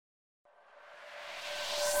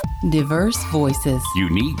Diverse voices.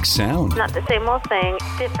 Unique sound. Not the same old thing.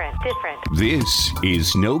 Different. This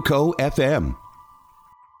is NoCo FM.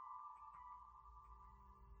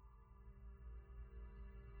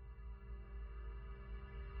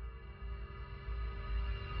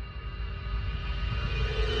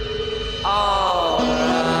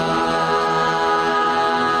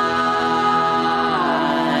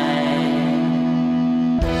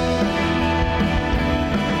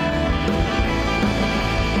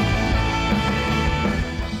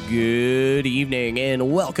 Good evening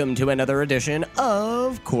and welcome to another edition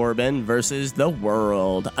of Corbin versus the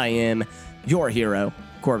World. I am your hero,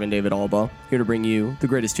 Corbin David Alba, here to bring you the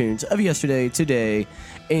greatest tunes of yesterday, today,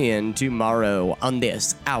 and tomorrow on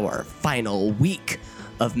this, our final week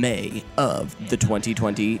of May of the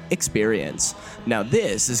 2020 experience. Now,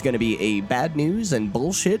 this is going to be a bad news and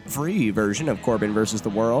bullshit-free version of Corbin versus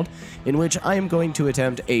the World, in which I am going to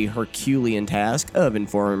attempt a Herculean task of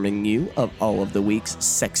informing you of all of the week's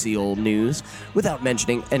sexy old news without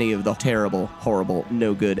mentioning any of the terrible, horrible,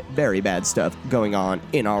 no good, very bad stuff going on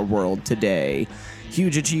in our world today.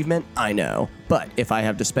 Huge achievement, I know, but if I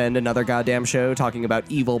have to spend another goddamn show talking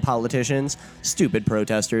about evil politicians, stupid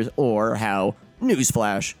protesters, or how,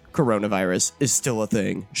 newsflash, coronavirus is still a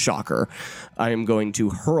thing, shocker, I am going to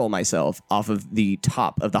hurl myself off of the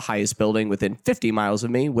top of the highest building within 50 miles of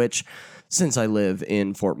me, which, since I live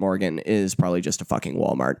in Fort Morgan, is probably just a fucking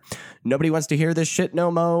Walmart. Nobody wants to hear this shit no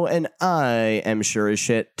mo, and I am sure as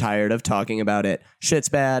shit tired of talking about it. Shit's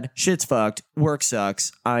bad, shit's fucked, work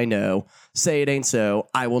sucks, I know. Say it ain't so,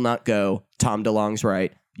 I will not go. Tom DeLonge's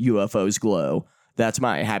right, UFOs glow. That's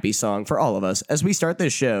my happy song for all of us as we start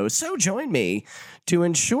this show. So join me. To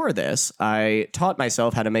ensure this, I taught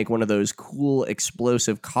myself how to make one of those cool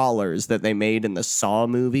explosive collars that they made in the Saw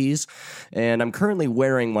movies, and I'm currently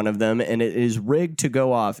wearing one of them, and it is rigged to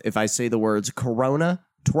go off if I say the words Corona,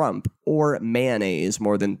 Trump, or mayonnaise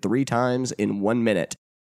more than 3 times in 1 minute.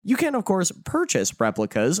 You can, of course, purchase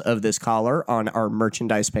replicas of this collar on our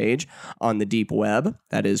merchandise page on the deep web.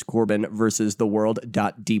 That is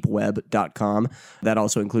corbinversustheworld.deepweb.com. That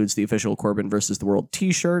also includes the official Corbin vs. the World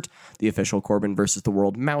t-shirt, the official Corbin vs. the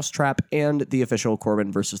World mousetrap, and the official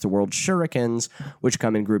Corbin vs. the World shurikens, which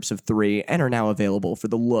come in groups of 3 and are now available for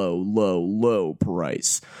the low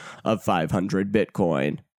price of 500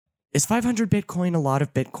 Bitcoin. Is 500 Bitcoin a lot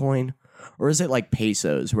of Bitcoin? Or is it like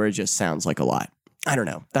pesos, where it just sounds like a lot? I don't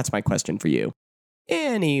know. That's my question for you.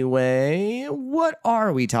 Anyway, what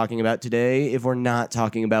are we talking about today if we're not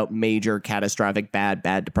talking about major, catastrophic, bad,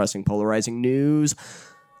 depressing, polarizing news?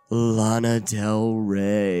 Lana Del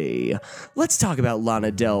Rey. Let's talk about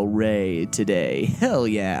Lana Del Rey today. Hell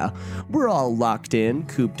yeah. We're all locked in,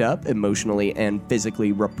 cooped up, emotionally and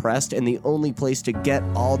physically repressed, and the only place to get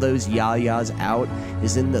all those yayas out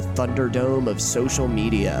is in the Thunderdome of social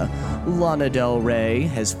media. Lana Del Rey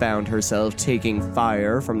has found herself taking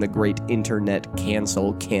fire from the great internet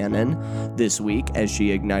cancel canon this week as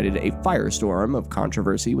she ignited a firestorm of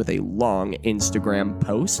controversy with a long Instagram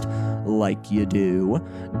post, like you do,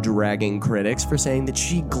 dragging critics for saying that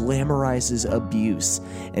she glamorizes abuse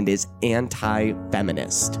and is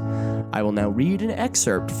anti-feminist. I will now read an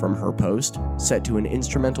excerpt from her post set to an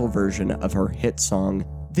instrumental version of her hit song,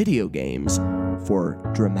 Video Games, for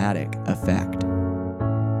dramatic effect.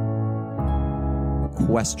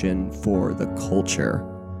 Question for the culture.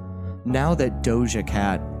 Now that Doja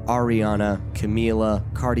Cat, Ariana, Camila,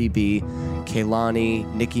 Cardi B,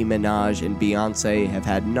 Kehlani, Nicki Minaj, and Beyonce have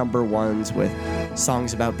had number ones with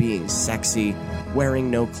songs about being sexy, wearing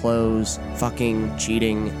no clothes, fucking,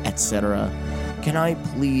 cheating, etc., can I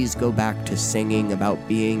please go back to singing about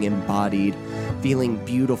being embodied, feeling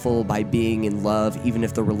beautiful by being in love, even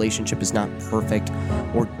if the relationship is not perfect,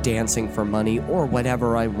 or dancing for money, or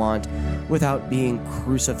whatever I want, without being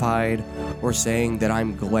crucified, or saying that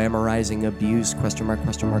I'm glamorizing abuse, ?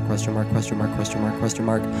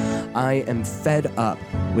 I am fed up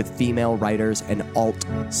with female writers and alt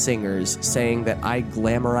singers saying that I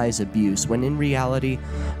glamorize abuse, when in reality,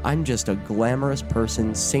 I'm just a glamorous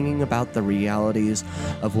person singing about the realities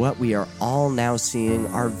of what we are all now seeing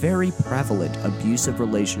are very prevalent abusive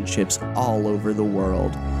relationships all over the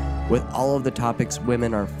world. With all of the topics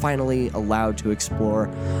women are finally allowed to explore,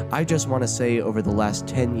 I just want to say over the last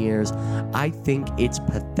 10 years, I think it's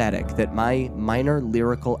pathetic that my minor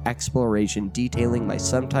lyrical exploration detailing my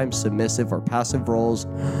sometimes submissive or passive roles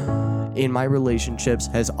in my relationships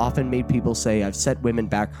has often made people say I've set women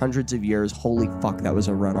back hundreds of years. Holy fuck, that was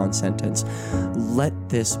a run-on sentence. Let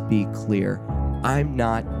this be clear. I'm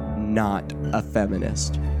not a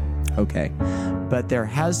feminist. Okay, but there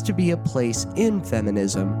has to be a place in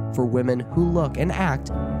feminism for women who look and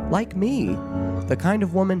act like me. The kind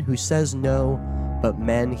of woman who says no, but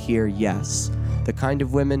men hear yes. The kind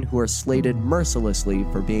of women who are slated mercilessly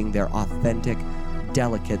for being their authentic,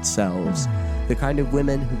 delicate selves. The kind of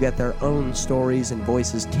women who get their own stories and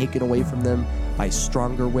voices taken away from them by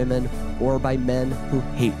stronger women or by men who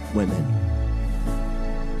hate women.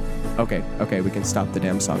 Okay, we can stop the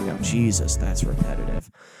damn song now. Jesus, that's repetitive.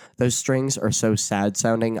 Those strings are so sad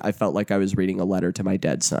sounding, I felt like I was reading a letter to my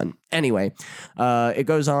dead son. Anyway, it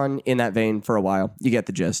goes on in that vein for a while. You get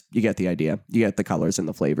the gist. You get the idea. You get the colors and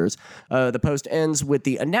the flavors. The post ends with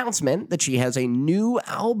the announcement that she has a new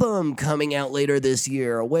album coming out later this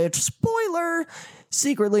year, which, spoiler,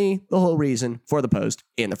 secretly the whole reason for the post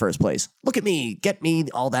in the first place. Look at me, get me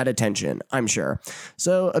all that attention, I'm sure.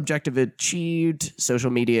 So, objective achieved.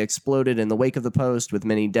 Social media exploded in the wake of the post, with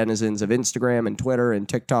many denizens of Instagram and Twitter and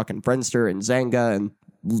TikTok and Friendster and Zanga and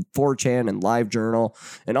 4chan and LiveJournal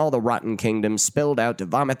and all the rotten kingdoms spilled out to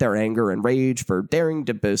vomit their anger and rage for daring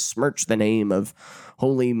to besmirch the name of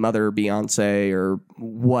Holy Mother Beyonce or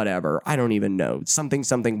whatever. I don't even know.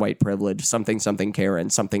 Something white privilege, something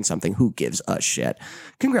Karen, something who gives a shit.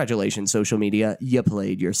 Congratulations, social media. You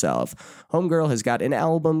played yourself. Homegirl has got an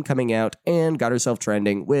album coming out and got herself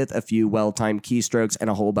trending with a few well-timed keystrokes and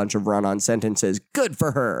a whole bunch of run-on sentences. Good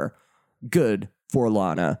for her. Good for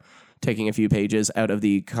Lana. Taking a few pages out of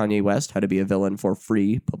the Kanye West How to Be a Villain for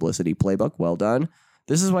Free publicity playbook. Well done.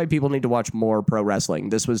 This is why people need to watch more pro wrestling.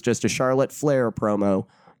 This was just a Charlotte Flair promo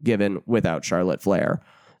given without Charlotte Flair.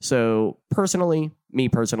 So me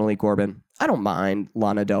personally, Corbin, I don't mind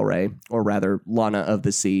Lana Del Rey, or rather Lana of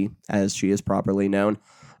the Sea, as she is properly known.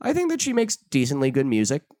 I think that she makes decently good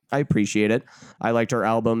music. I appreciate it. I liked her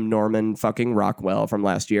album Norman fucking Rockwell from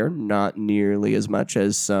last year. Not nearly as much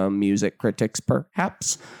as some music critics,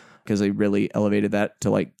 perhaps, because they really elevated that to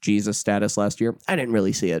like Jesus status last year. I didn't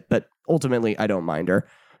really see it, but ultimately I don't mind her.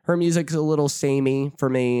 Her music's a little samey for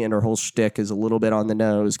me, and her whole shtick is a little bit on the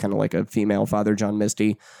nose, kind of like a female Father John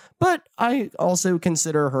Misty. But I also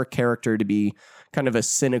consider her character to be kind of a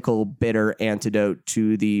cynical, bitter antidote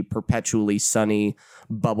to the perpetually sunny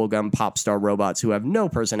bubblegum pop star robots who have no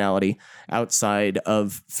personality outside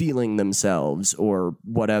of feeling themselves, or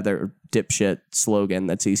whatever dipshit slogan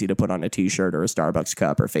that's easy to put on a t-shirt or a Starbucks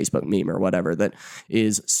cup or Facebook meme or whatever that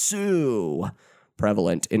is so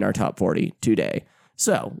prevalent in our top 40 today.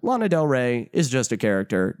 So, Lana Del Rey is just a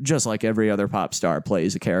character, just like every other pop star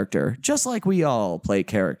plays a character, just like we all play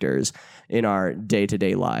characters in our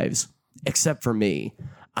day-to-day lives. Except for me.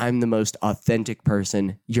 I'm the most authentic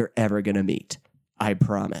person you're ever gonna meet. I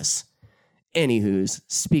promise. Anywho's,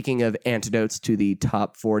 speaking of antidotes to the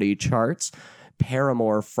top 40 charts,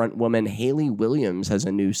 Paramore frontwoman Hayley Williams has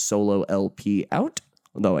a new solo LP out,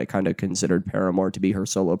 although I kind of considered Paramore to be her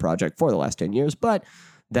solo project for the last 10 years, but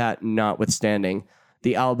that notwithstanding,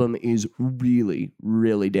 the album is really,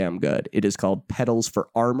 really damn good. It is called Petals for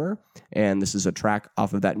Armor, and this is a track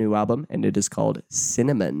off of that new album, and it is called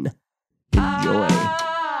Cinnamon. Enjoy.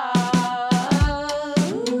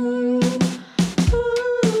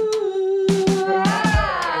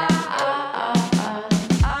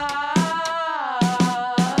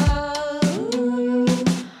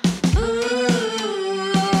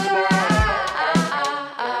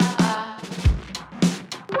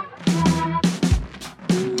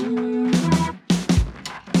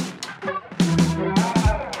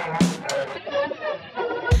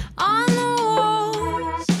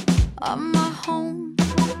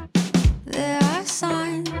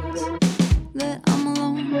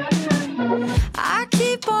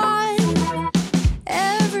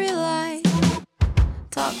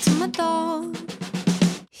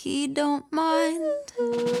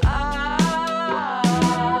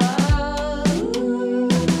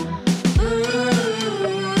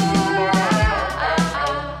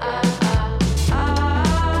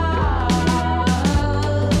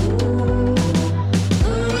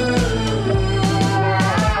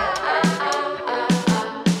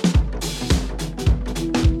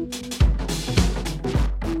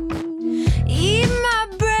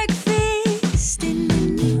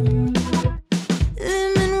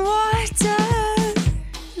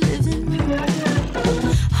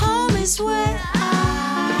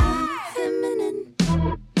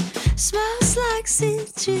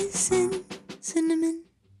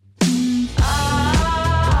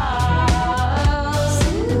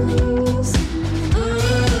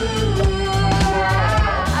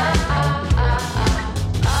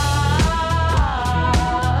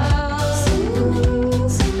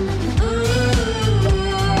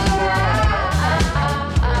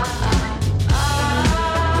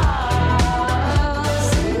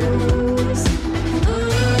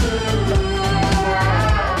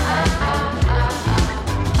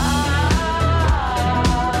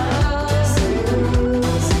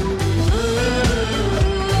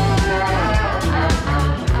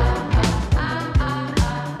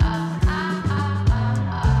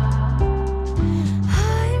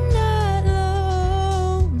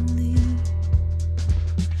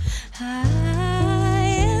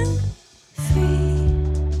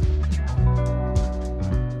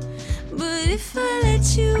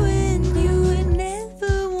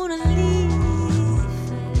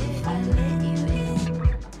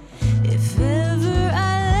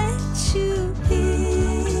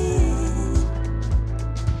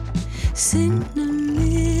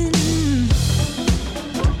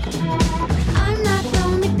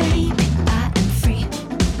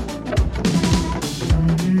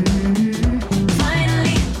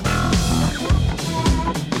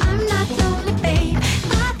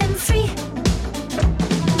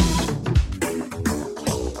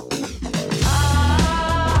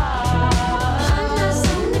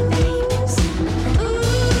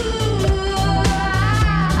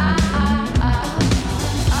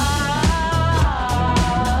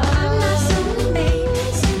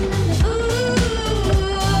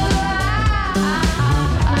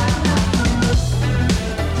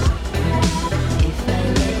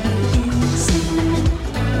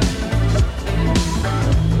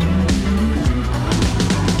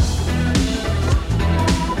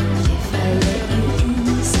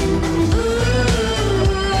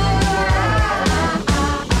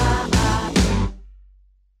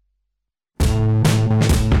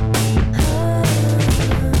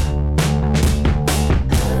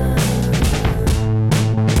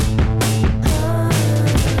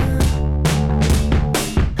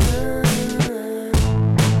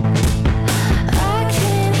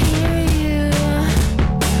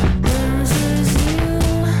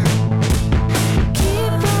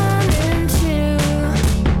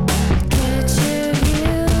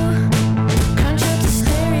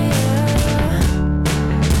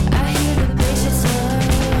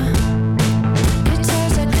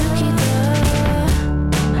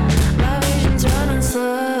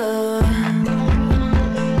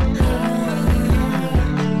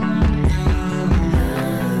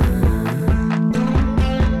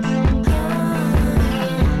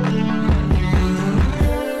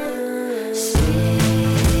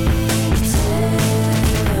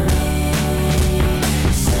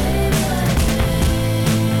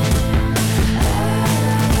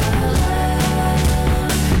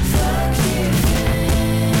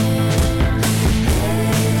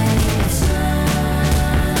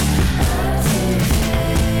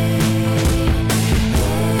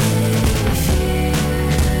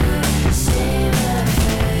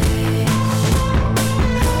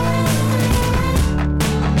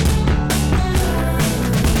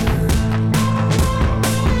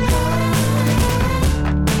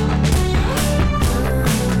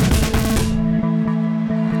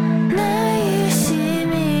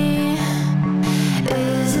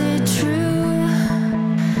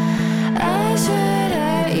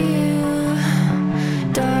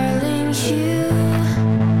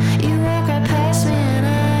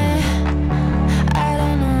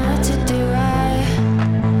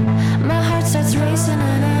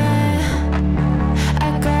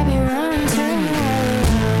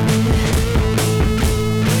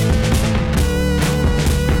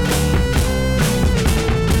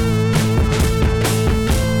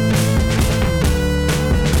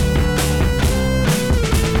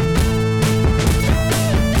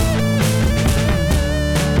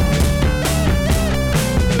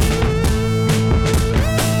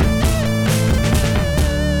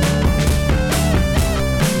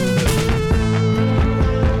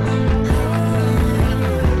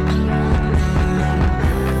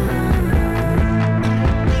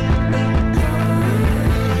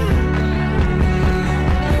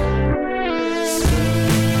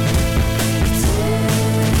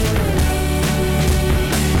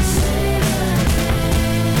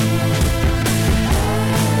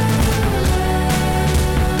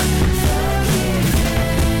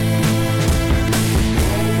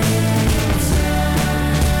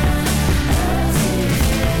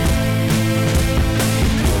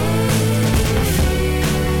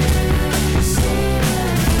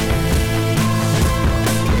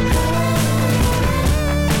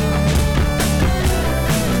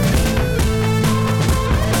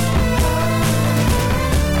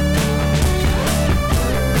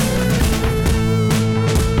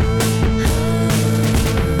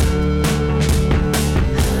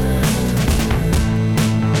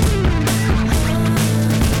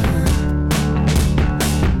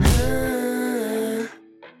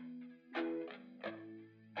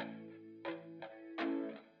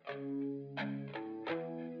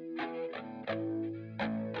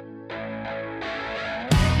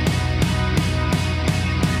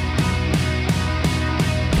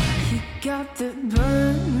 got the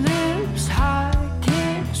burn lips, high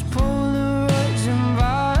kicks, Polaroids and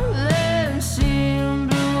violence, seeing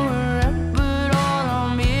blue and red, but all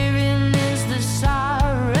I'm hearing is the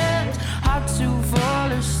sirens. Hard to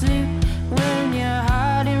fall asleep when you're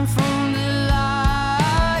hiding from the lions.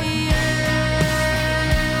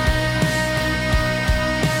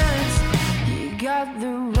 You got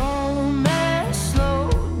the romance,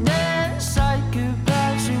 slow dance,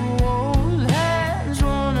 psychopaths who hold hands,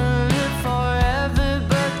 wanna live forever,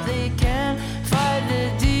 but they can't fight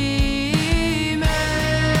the demons.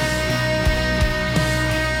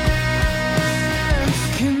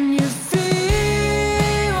 Can you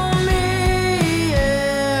feel me?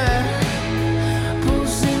 Yeah.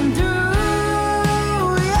 Pulsing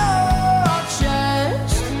through your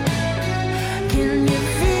chest. Can you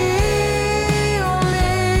feel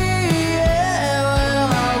me? Yeah. Well,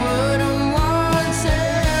 I wouldn't want to.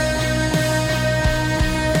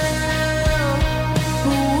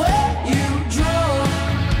 Where you drove,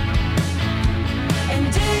 and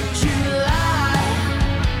did you lie?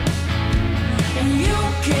 And you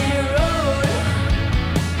can't roll,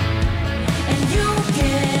 and you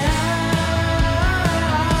can't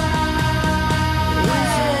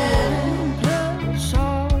hide. Plus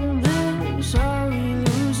all this, are we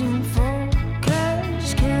losing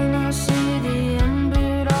focus? Can I see the end,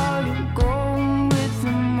 but are you going with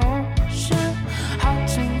emotion? How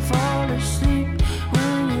to fall asleep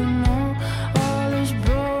when you know all is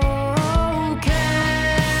broken?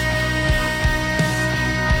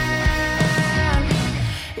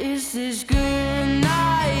 Is this good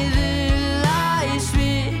night? The light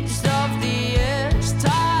switched off the edge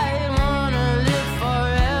tide. Wanna live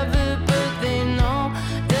forever, but they know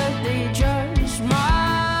that they just might.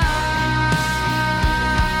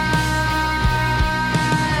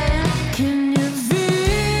 Can you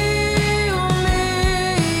feel me?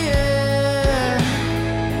 Yeah.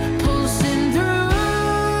 Pulsing through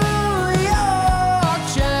your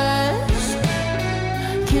chest.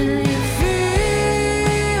 Can you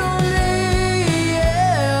feel me?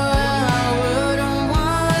 Yeah. Well, I wouldn't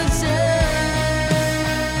want to.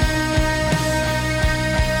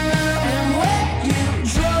 And where you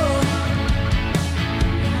drove,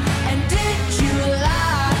 and did you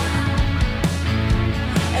lie?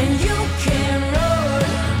 And you can't roll,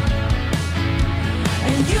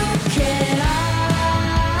 and you can't hide.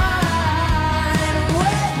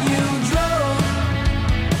 Where you drove,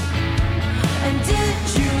 and did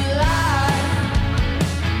you lie?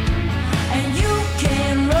 And you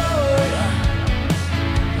can't roll,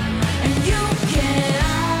 and you can't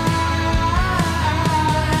hide.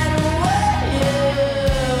 Where you.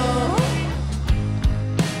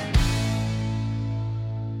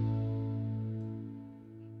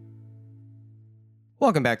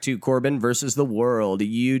 Welcome back to Corbin versus the World.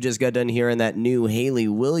 You just got done hearing that new Hayley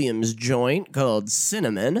Williams joint called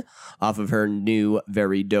Cinnamon off of her new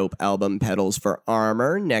very dope album Petals for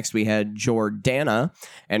Armor. Next we had Jordana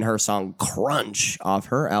and her song Crunch off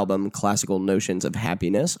her album Classical Notions of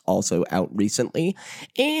Happiness, also out recently.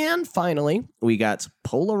 And finally, we got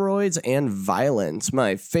Polaroids and Violence,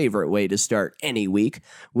 my favorite way to start any week,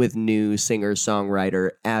 with new singer-songwriter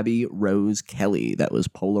Abby Rose Kelly. That was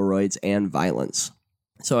Polaroids and Violence.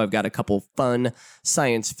 So I've got a couple fun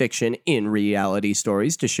science fiction in reality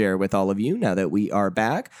stories to share with all of you now that we are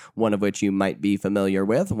back, one of which you might be familiar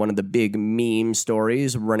with. One of the big meme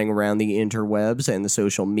stories running around the interwebs and the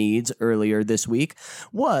social meds earlier this week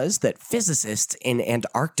was that physicists in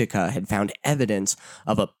Antarctica had found evidence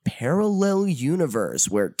of a parallel universe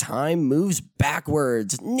where time moves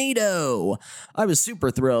backwards. Neato! I was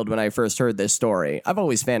super thrilled when I first heard this story. I've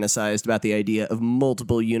always fantasized about the idea of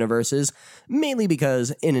multiple universes, mainly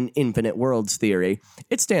because in an infinite worlds theory,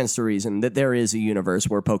 it stands to reason that there is a universe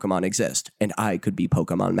where Pokemon exist, and I could be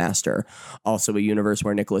Pokemon Master. Also a universe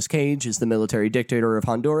where Nicolas Cage is the military dictator of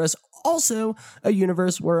Honduras. Also a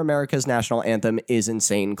universe where America's national anthem is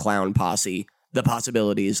Insane Clown Posse. The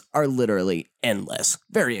possibilities are literally endless.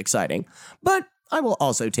 Very exciting. But I will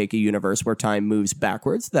also take a universe where time moves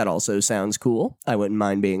backwards. That also sounds cool. I wouldn't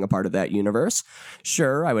mind being a part of that universe.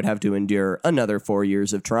 Sure, I would have to endure another 4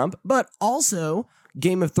 years of Trump, but also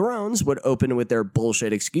Game of Thrones would open with their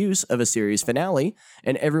bullshit excuse of a series finale,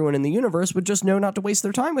 and everyone in the universe would just know not to waste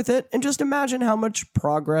their time with it, and just imagine how much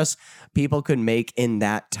progress people could make in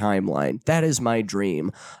that timeline. That is my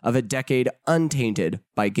dream of a decade untainted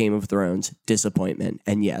by Game of Thrones disappointment.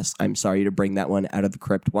 And yes, I'm sorry to bring that one out of the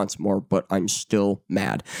crypt once more, but I'm still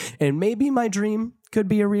mad. And maybe my dream could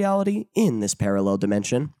be a reality in this parallel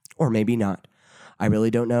dimension, or maybe not. I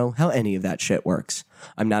really don't know how any of that shit works.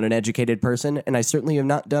 I'm not an educated person, and I certainly have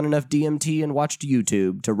not done enough DMT and watched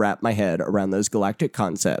YouTube to wrap my head around those galactic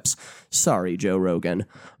concepts. Sorry, Joe Rogan.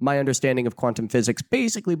 My understanding of quantum physics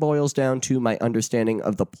basically boils down to my understanding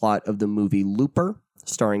of the plot of the movie Looper,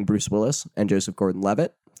 starring Bruce Willis and Joseph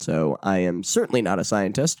Gordon-Levitt. So I am certainly not a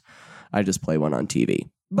scientist. I just play one on TV.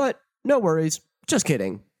 But no worries. Just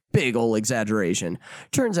kidding. Big ol' exaggeration.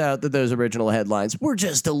 Turns out that those original headlines were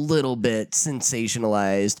just a little bit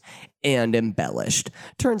sensationalized and embellished.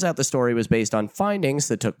 Turns out the story was based on findings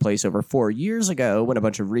that took place over 4 years ago when a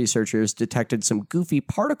bunch of researchers detected some goofy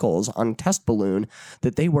particles on a test balloon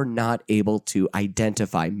that they were not able to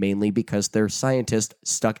identify, mainly because their scientists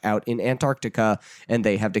stuck out in Antarctica and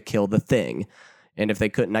they have to kill the thing. And if they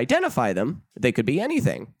couldn't identify them, they could be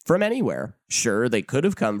anything, from anywhere. Sure, they could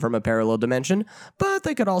have come from a parallel dimension, but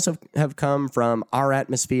they could also have come from our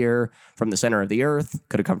atmosphere, from the center of the earth,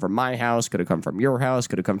 could have come from my house, could have come from your house,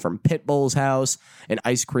 could have come from Pitbull's house, an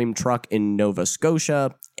ice cream truck in Nova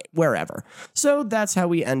Scotia, wherever. So that's how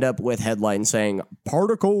we end up with headlines saying,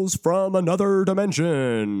 particles from another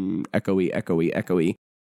dimension. Echoey, echoey, echoey.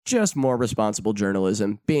 Just more responsible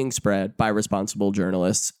journalism being spread by responsible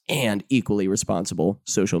journalists and equally responsible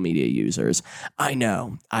social media users. I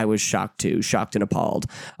know, I was shocked too, shocked and appalled.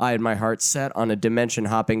 I had my heart set on a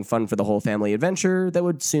dimension-hopping fun for the whole family adventure that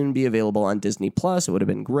would soon be available on Disney+. It would have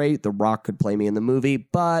been great. The Rock could play me in the movie,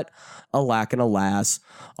 but alack and alas,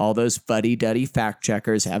 all those fuddy-duddy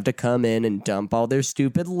fact-checkers have to come in and dump all their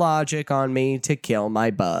stupid logic on me to kill my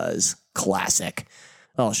buzz. Classic.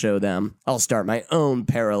 I'll show them. I'll start my own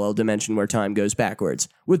parallel dimension where time goes backwards,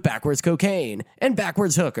 with backwards cocaine and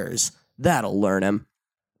backwards hookers. That'll learn him.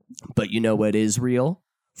 But you know what is real?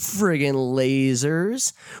 Friggin'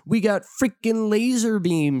 lasers. We got frickin' laser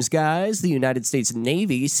beams, guys. The United States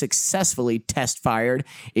Navy successfully test-fired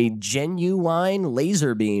a Genuine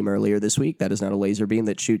laser beam earlier this week. That is not a laser beam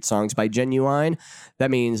that shoots songs by Genuine.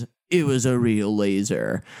 That means it was a real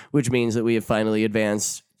laser, which means that we have finally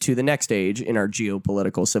advanced to the next stage in our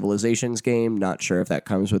geopolitical civilizations game. Not sure if that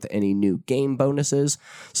comes with any new game bonuses,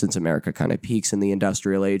 since America kind of peaks in the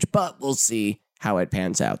industrial age, but we'll see how it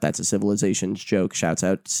pans out. That's a Civilizations joke. Shouts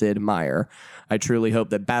out Sid Meier. I truly hope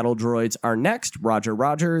that battle droids are next. Roger,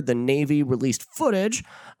 Roger. The Navy released footage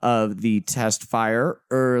of the test fire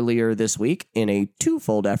earlier this week in a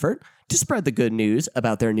twofold effort to spread the good news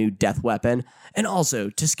about their new death weapon and also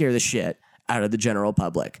to scare the shit out of the general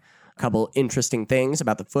public. Couple interesting things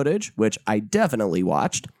about the footage, which I definitely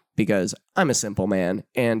watched because I'm a simple man,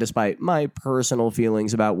 and despite my personal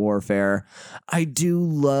feelings about warfare, I do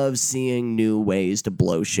love seeing new ways to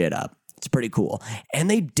blow shit up. It's pretty cool. And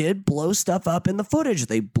they did blow stuff up in the footage.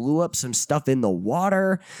 They blew up some stuff in the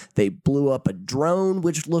water. They blew up a drone,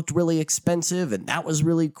 which looked really expensive, and that was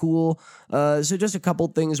really cool. So just a couple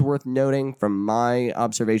things worth noting from my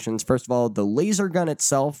observations. First of all, the laser gun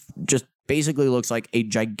itself just basically looks like a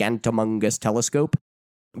gigantomongous telescope.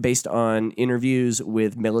 Based on interviews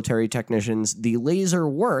with military technicians, the laser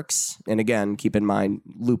works, and again, keep in mind,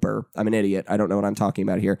 Looper, I'm an idiot, I don't know what I'm talking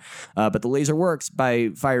about here, but the laser works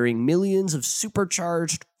by firing millions of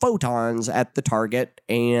supercharged photons at the target,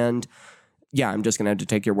 and yeah, I'm just going to have to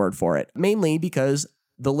take your word for it. Mainly because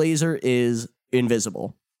the laser is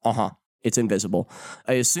invisible. It's invisible.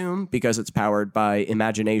 I assume because it's powered by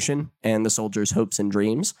imagination and the soldiers' hopes and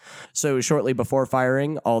dreams. So shortly before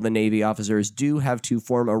firing, all the Navy officers do have to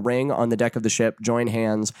form a ring on the deck of the ship, join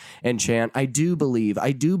hands, and chant, I do believe in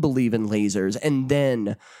lasers. And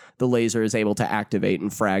then the laser is able to activate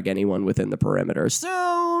and frag anyone within the perimeter.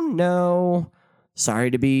 So, no.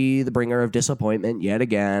 Sorry to be the bringer of disappointment yet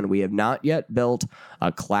again. We have not yet built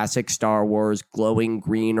a classic Star Wars glowing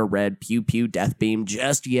green or red pew-pew death beam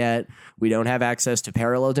just yet. We don't have access to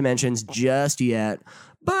parallel dimensions just yet.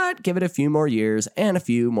 But give it a few more years and a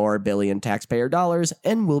few more billion taxpayer dollars,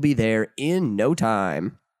 and we'll be there in no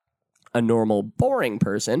time. A normal, boring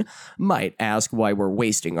person might ask why we're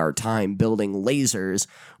wasting our time building lasers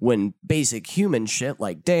when basic human shit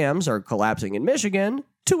like dams are collapsing in Michigan,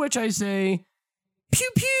 to which I say, pew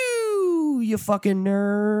pew, you fucking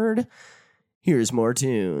nerd. Here's more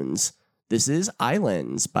tunes. This is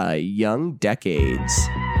Islands by Young Decades.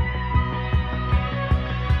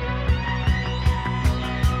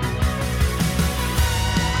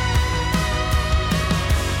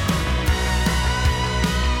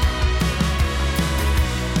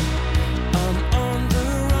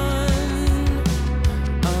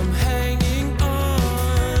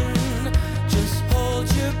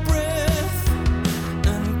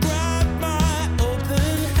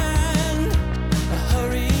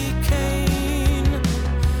 Hurricane,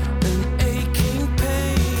 an aching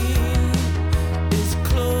pain.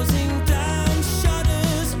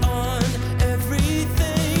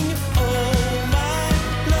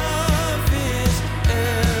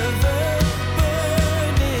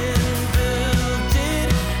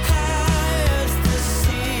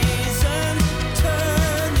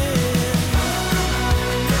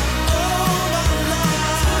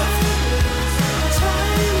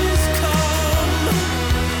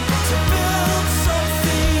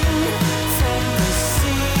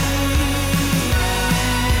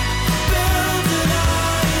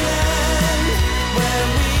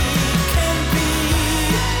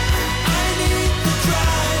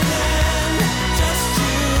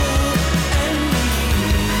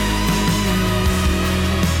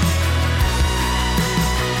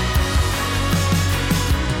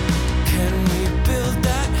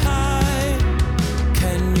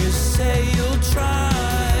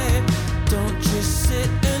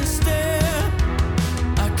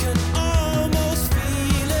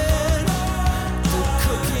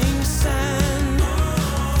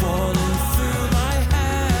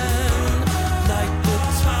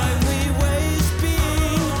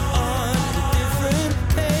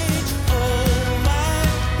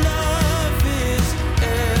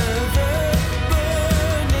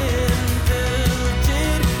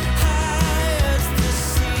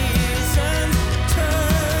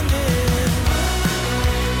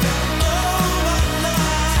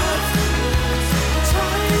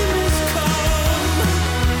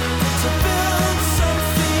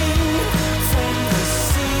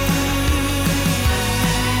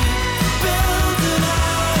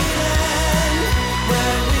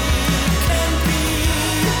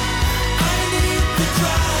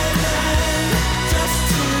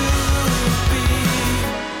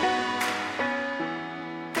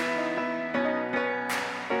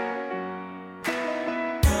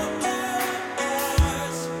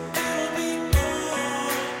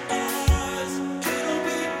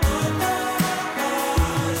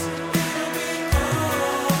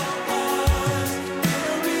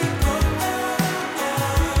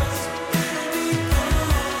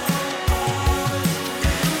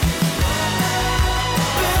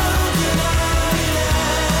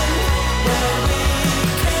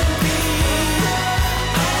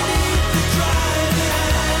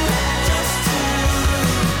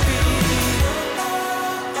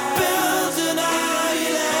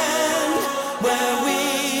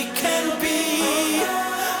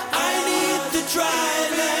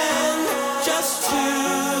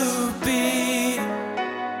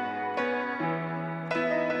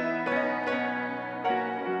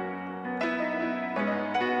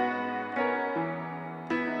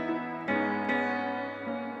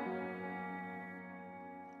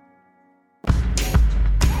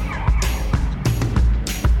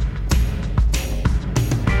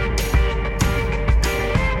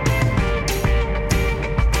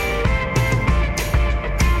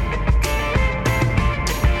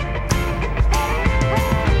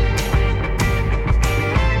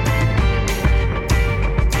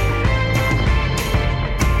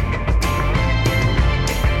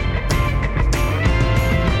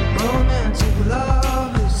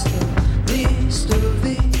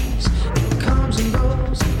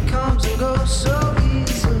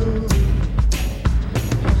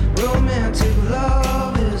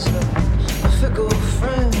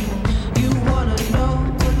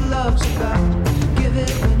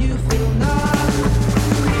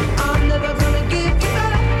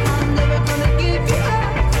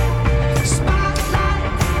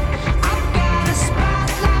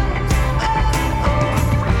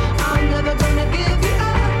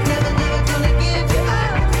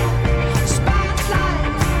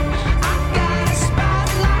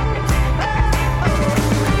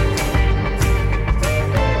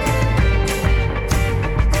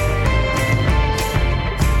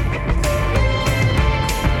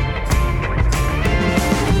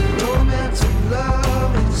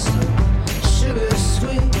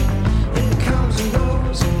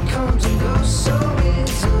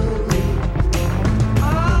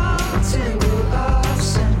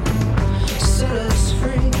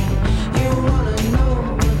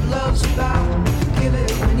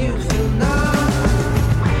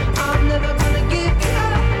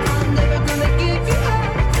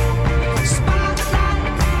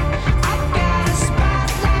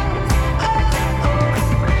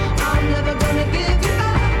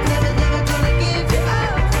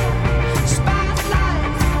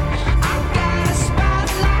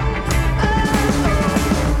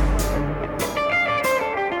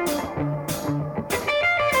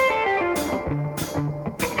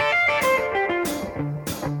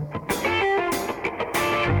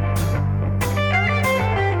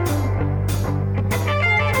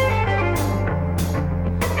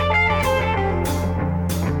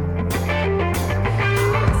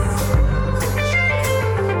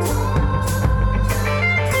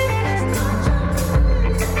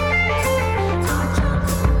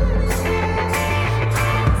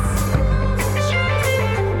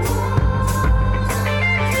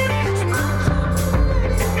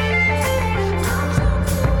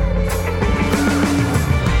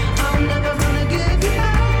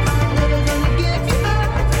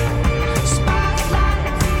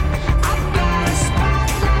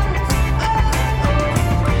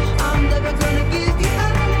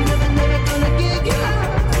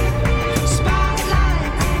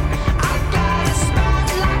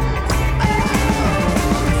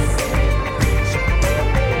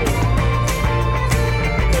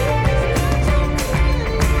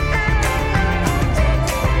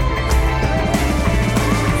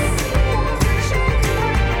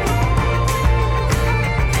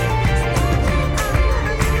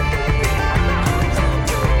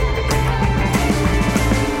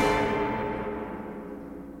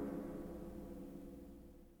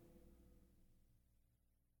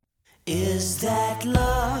 that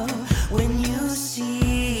love when you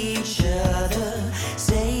see each other?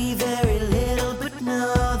 Say very little, but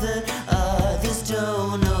know that others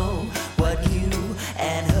don't know what you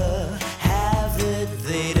and her have that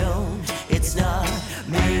they don't. It's not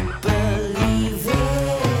make-believe.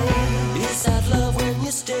 It's that love when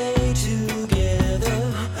you stay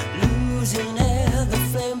together, losing air, the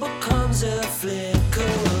flame becomes a flicker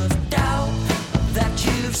of doubt that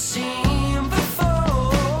you've seen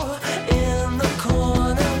before in the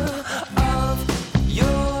corner of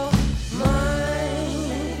your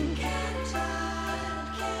mind. Can't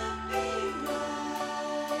be right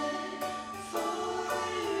for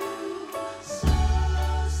you. So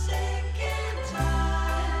sick and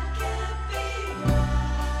tired, can't be right.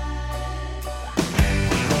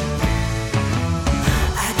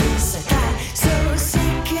 I guess I got so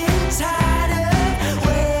sick and tired of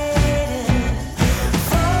waiting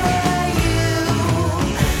for you.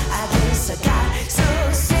 I guess I got so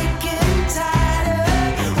sick and tired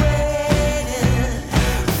of waiting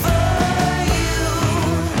for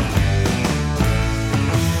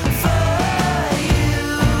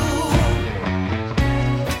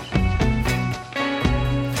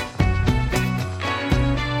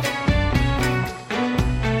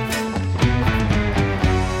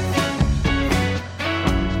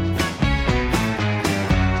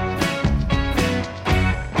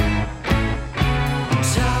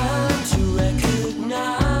time to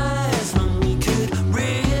recognize when we could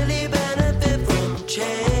really benefit from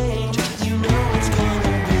change. You know it's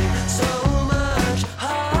gonna be so much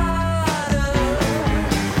harder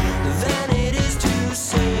than it is to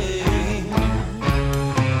say.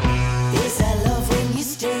 Is that love when you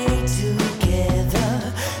stay together,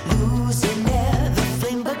 losing air, the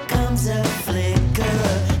flame becomes a flicker.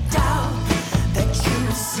 Doubt that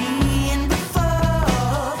you've seen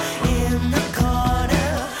before in the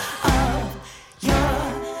corner of your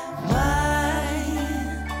mind.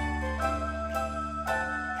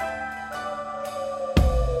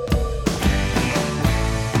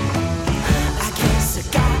 I guess I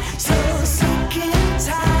got so sick and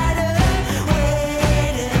tired of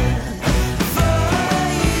waiting for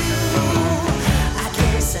you. I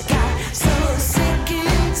guess I got so sick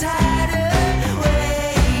and tired of waiting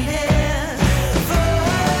for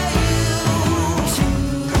you to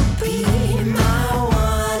be my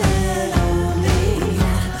one and only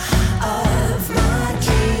of my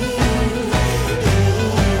dreams.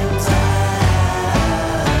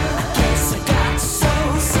 I guess I got so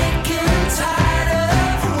sick and tired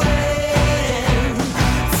of waiting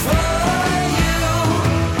for you.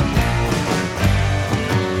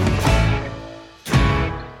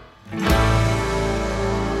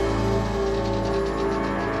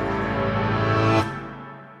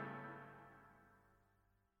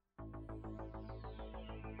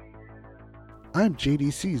 I'm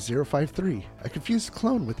JDC053, a confused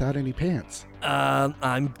clone without any pants.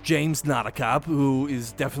 I'm James Not a Cop, who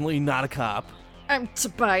is definitely not a cop. I'm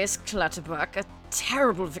Tobias Clutterbuck, a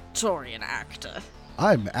terrible Victorian actor.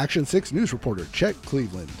 I'm Action 6 news reporter Chet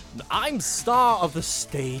Cleveland. I'm star of the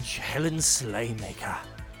stage, Helen Slaymaker.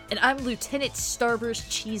 And I'm Lieutenant Starburst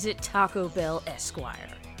Cheez-It Taco Bell Esquire,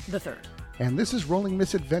 the third. And this is Rolling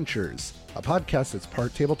Misadventures, a podcast that's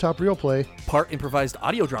part tabletop real play. Part improvised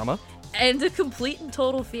audio drama. And a complete and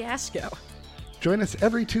total fiasco. Join us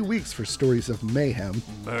every 2 weeks for stories of mayhem.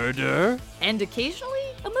 Murder. And occasionally,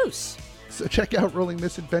 a moose. So check out Rolling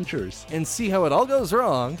Misadventures. And see how it all goes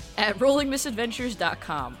wrong. At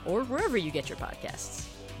rollingmisadventures.com or wherever you get your podcasts.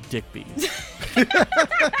 Dick bees.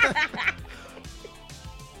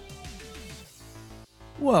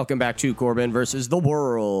 Welcome back to Corbin versus the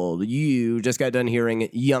World. You just got done hearing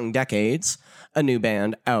Young Decades, a new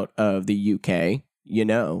band out of the UK. You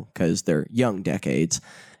know, because they're Young Decades,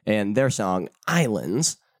 and their song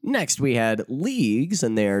Islands. Next, we had Leagues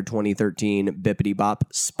and their 2013 Bippity Bop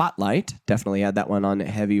Spotlight. Definitely had that one on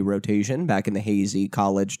heavy rotation back in the hazy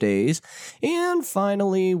college days. And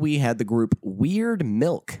finally, we had the group Weird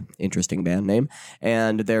Milk, interesting band name,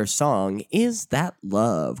 and their song Is That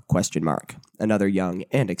Love? ? Another young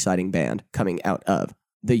and exciting band coming out of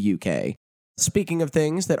the UK. Speaking of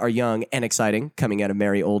things that are young and exciting coming out of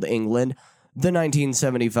merry old England, The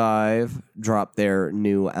 1975 dropped their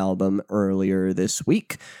new album earlier this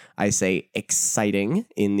week. I say exciting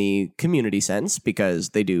in the community sense because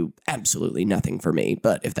they do absolutely nothing for me.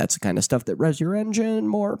 But if that's the kind of stuff that revs your engine,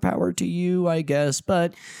 more power to you, I guess.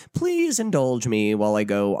 But please indulge me while I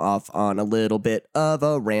go off on a little bit of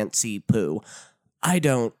a rantsy poo. I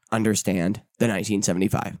don't understand the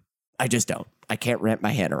 1975. I just don't. I can't wrap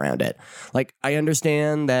my head around it. Like, I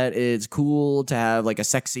understand that it's cool to have like a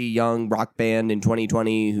sexy young rock band in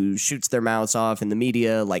 2020 who shoots their mouths off in the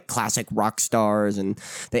media like classic rock stars and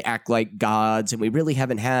they act like gods, and we really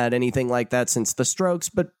haven't had anything like that since the Strokes,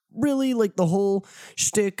 but really, like, the whole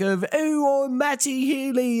shtick of, oh, I'm Matty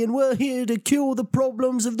Healy, and we're here to cure the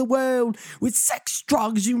problems of the world with sex,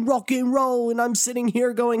 drugs, and rock and roll, and I'm sitting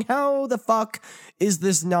here going, how the fuck is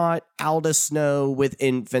this not Aldous Snow with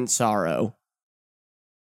Infant Sorrow?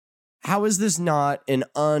 How is this not an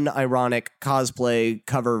unironic cosplay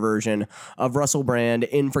cover version of Russell Brand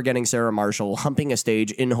in Forgetting Sarah Marshall humping a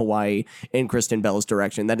stage in Hawaii in Kristen Bell's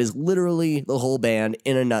direction? That is literally the whole band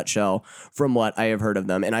in a nutshell from what I have heard of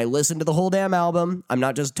them. And I listened to the whole damn album. I'm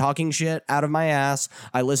not just talking shit out of my ass.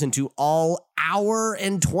 I listened to all hour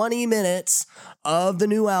and 20 minutes of the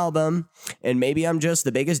new album, and maybe I'm just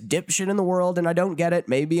the biggest dipshit in the world and I don't get it.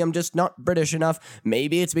 Maybe I'm just not British enough.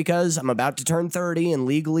 Maybe it's because I'm about to turn 30 and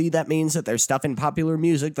legally that means that there's stuff in popular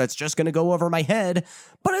music that's just going to go over my head,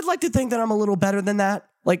 but I'd like to think that I'm a little better than that.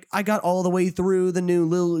 Like, I got all the way through the new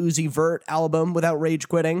Lil Uzi Vert album without rage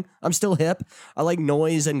quitting. I'm still hip. I like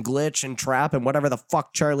noise and glitch and trap and whatever the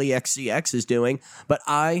fuck Charlie XCX is doing, but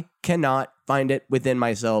I cannot find it within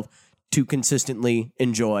myself to consistently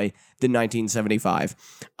enjoy the 1975.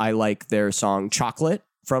 I like their song Chocolate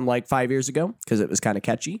from like 5 years ago because it was kind of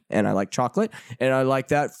catchy and I like chocolate, and I like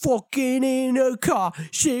that fucking in a car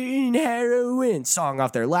shitting heroin song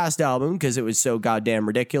off their last album because it was so goddamn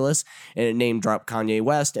ridiculous and it name dropped Kanye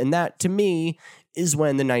West, and that to me is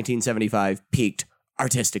when the 1975 peaked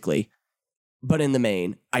artistically. But in the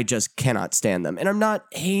main, I just cannot stand them, and I'm not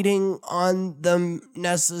hating on them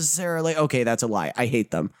necessarily. Okay, that's a lie. I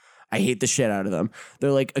hate them. I hate the shit out of them.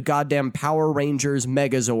 They're like a goddamn Power Rangers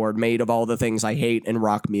Megazord made of all the things I hate in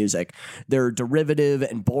rock music. They're derivative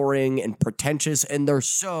and boring and pretentious, and they're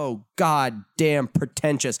so goddamn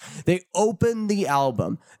pretentious. They open the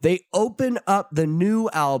album. They open up the new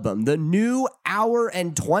album, the new hour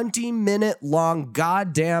and 20-minute long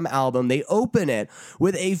goddamn album. They open it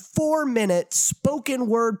with a 4-minute spoken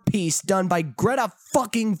word piece done by Greta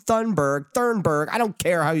fucking Thunberg. I don't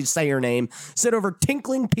care how you say her name. Sit over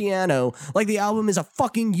tinkling piano like the album is a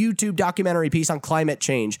fucking YouTube documentary piece on climate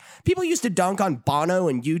change. People used to dunk on Bono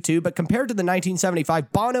and YouTube, but compared to the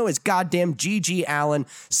 1975, Bono is goddamn G.G. Allen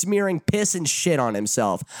smearing piss and shit on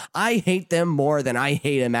himself. I hate them more than I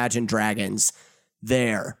hate Imagine Dragons.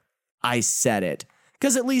 There. I said it.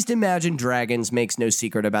 Because at least Imagine Dragons makes no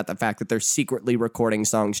secret about the fact that they're secretly recording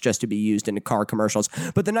songs just to be used in car commercials.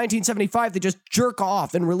 But the 1975, they just jerk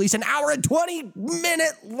off and release an hour and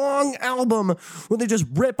 20-minute long album where they just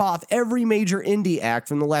rip off every major indie act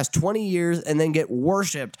from the last 20 years and then get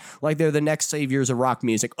worshipped like they're the next saviors of rock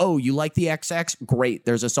music. Oh, you like the XX? Great.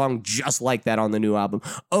 There's a song just like that on the new album.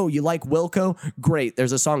 Oh, you like Wilco? Great.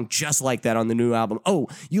 There's a song just like that on the new album. Oh,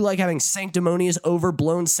 you like having sanctimonious,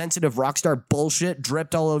 overblown, sensitive rockstar bullshit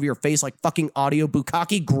dripped all over your face like fucking audio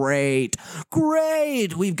bukkake? Great.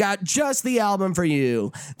 We've got just the album for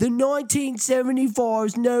you. The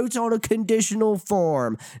 1974's Notes on a Conditional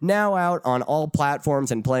Form, now out on all platforms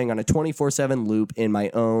and playing on a 24/7 loop in my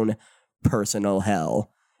own personal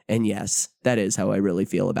hell. And yes, that is how I really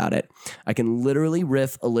feel about it. I can literally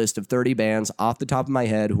riff a list of 30 bands off the top of my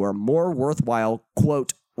head who are more worthwhile,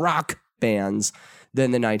 quote, rock bands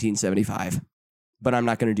than the 1975. But I'm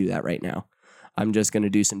not going to do that right now. I'm just going to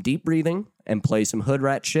do some deep breathing and play some hood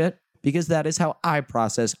rat shit because that is how I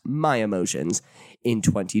process my emotions in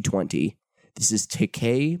 2020. This is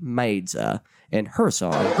Tekay Maidza and her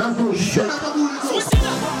song, Shook. Switch it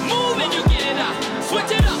up, move and you get it out.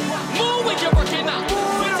 Switch it up, move when you're working out.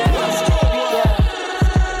 Switch it up.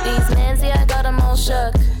 These mans, yeah, I got them all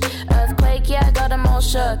shook. Earthquake, yeah, I got them all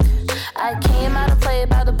shook. I came out and played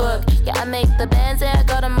by the book. Yeah, I make the bands, yeah, I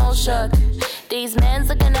got them all shook. These mans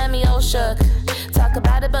looking at me all shook. Talk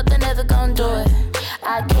about it, but they're never gonna do it.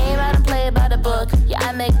 I came out and played by the book. Yeah,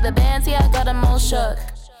 I make the bands, yeah, I got them all shook.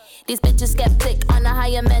 These bitches skeptic on a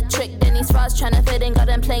higher metric than these frauds trying to fit in, got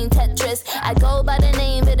them playing Tetris. I go by the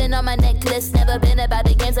name hidden on my necklace. Never been about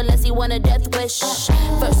the games unless you want a death wish.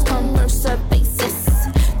 First come, first serve basis.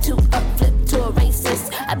 To a flip to a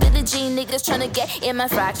racist. I be the G niggas tryna get in my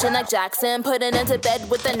fraction like Jackson. Putting into bed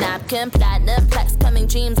with a napkin. Platinum plaques coming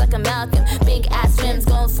dreams like a Malcolm. Big ass rims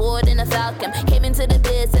going forward in a Falcon. Came into the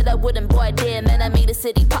biz, said I wouldn't, boy I did. Man, I made the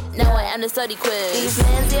city pop, now I am the study quiz. These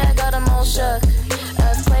mans, yeah, I got them all shook.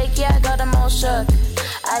 Earthquake, yeah, I got them all shook.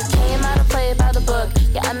 I came out and played by the book.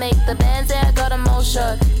 Yeah, I make the bands, yeah, I got them all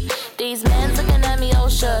shook. These mans looking at me all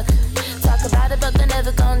shook. Talk about it, but they're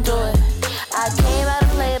never gonna do it. I came out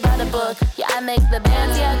and played by the book. Yeah, I make the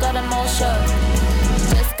bands, yeah, I got them all shook.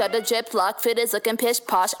 Just got the drip lock, fit is looking pish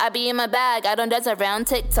posh. I be in my bag, I don't dance around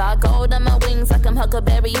TikTok. Gold on my wings like I'm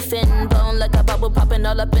Huckleberry Finn. Blown like a bubble popping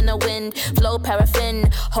all up in the wind. Flow paraffin,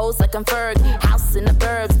 hoes like I'm Ferg. House in the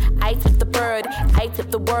burbs, I tip the bird, I tip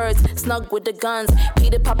the words. Snug with the guns,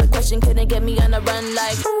 Peter Papa question couldn't get me on a run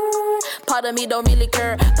like. Part of me don't really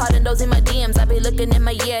care. Pardon those in my DMs, I be looking in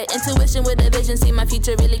my ear. Intuition with a vision, see my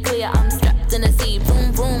future really clear. I'm strapped in the sea,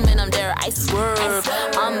 boom boom, and I'm there. I swerve.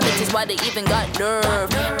 I'm bitches, why they even got nerve?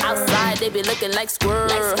 Outside they be looking like swerve.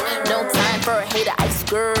 No time for a hater, I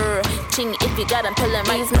swerve. Ching if you got 'em pulling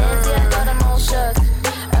my nerve. Yeah, I got 'em all shook.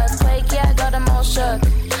 Earthquake, yeah, I got 'em all shook.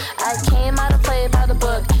 I came out to play by the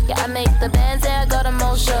book. Yeah, I make the bands, yeah, I got 'em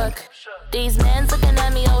all shook. These mans looking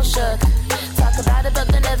at me all shook. Talk about it, but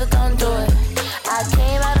they never gon' do it. I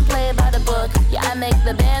came out to play by the book. Yeah, I make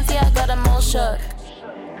the bands, yeah, I got 'em all shook.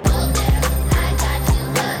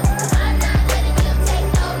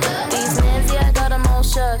 These mans, yeah, I got 'em all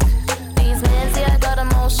shook. These mans, yeah, I got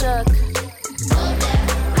 'em all shook.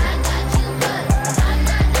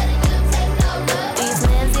 These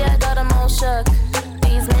mans, yeah, I got 'em all shook.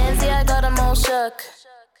 These mans, yeah, I got 'em all shook.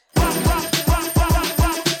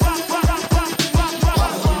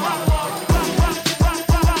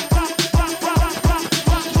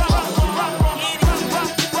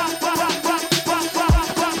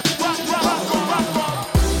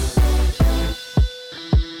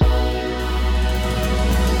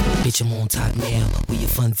 Bitch, I'm on top now, where your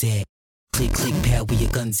funds at? Click, click, pal, where your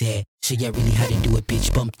guns at? Show ya really how to do it,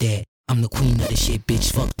 bitch, bump that. I'm the queen of the shit,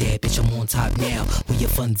 bitch, fuck that. Bitch, I'm on top now, where your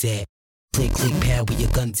funds at? Click, click, pal, where your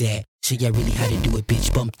guns at? Show ya really how to do it,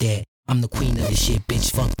 bitch, bump that. I'm the queen of the shit,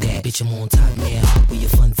 bitch, fuck that. Bitch, I'm on top now, where your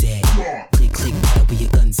funds at? Click, click, pal, where your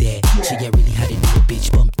guns at? Show ya really how to do it,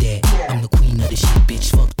 bitch, bump that. I'm the queen of the shit,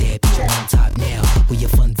 bitch, fuck that. Bitch, I'm on top now, where your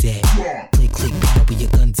funds at? Click, click, pal, where your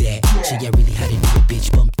guns at? Show ya really how to do it,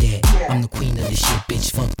 bitch, bump that. I'm the queen of the shit,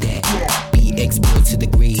 bitch, fuck that. BX boy to the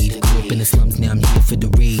grave. Grew up in the slums, now I'm here for the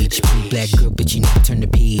rage. Black girl, bitch, you never turn the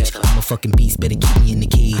page. I'm a fucking beast, better keep me in the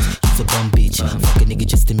cage. You's a bum bitch, fuck a nigga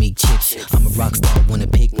just to make chips. I'm a rock star, wanna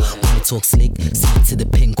pick, wanna talk slick. Send it to the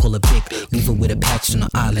pen, call a pick. Leave her with a patch on her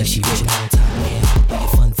eye like she rich. On top, man, where your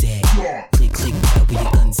funds at? Click, click, pal, where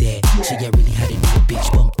your guns at? Show ya really how to do it,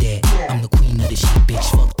 bitch, bump that. I'm the queen of the shit, bitch,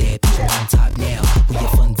 fuck that. Bitch, I'm on top now, where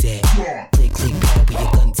your funds at? Click, click, pal, where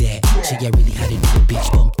your guns at? Show ya really how to do it,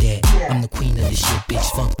 bitch, bump that. I'm the queen of the shit, bitch,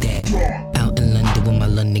 fuck that. Out in London with my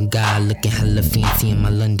London guy, looking hella fancy in my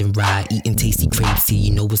London ride, eating tasty crepes, see,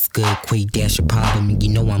 you know what's good. Quay Dash a problem, and you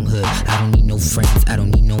know I'm hood. I don't need no friends, I don't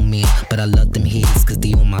need no man, but I love them haters cause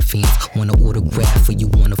they on my fans. Wanna autograph or you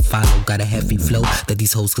wanna follow? Got a heavy flow that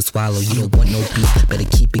these hoes could swallow. You don't want no beef, better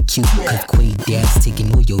keep it cute, cause Quay Dash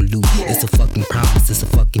taking all your loot. It's a fucking promise, it's a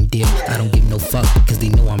fucking deal. I don't give no fuck cause they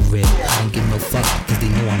know I'm real. I don't give no fuck cause they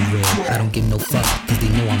know I'm real. I don't give no fuck cause they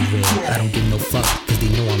know I'm real. I don't give no fuck cause they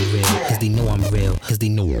know I'm real. Cause they know I'm real. Cause they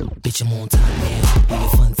know. Bitch, I'm on top now, where your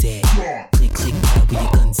funds at? Click, click, pal, where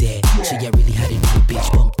your guns at? Show ya really how to do it,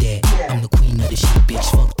 bitch, bump that. I'm the queen of the shit, bitch,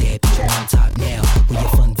 fuck that. Bitch, I'm on top now, where your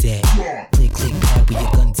funds at? Click, click, pal, where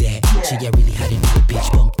your guns at? Show ya really how to do it,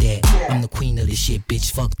 bitch, bump that. I'm the queen of the shit,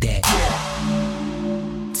 bitch, fuck that.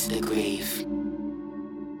 To the grave.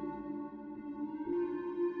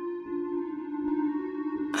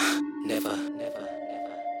 Never, never,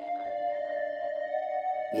 never.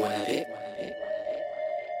 One of it.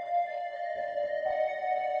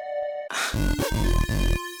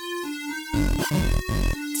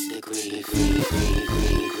 To the grave, grave, grave, grave,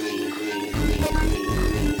 grave, grave, grave, grave,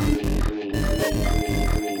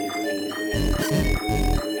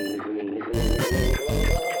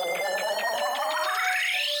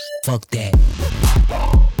 fuck that.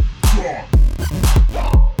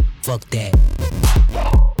 Fuck that.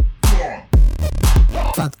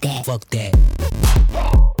 Fuck that. Fuck that.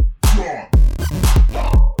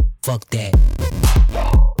 Fuck that.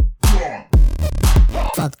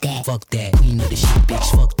 Fuck that. Fuck that. Queen of the shit, bitch,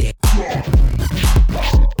 fuck that.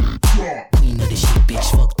 Queen of the shit, bitch,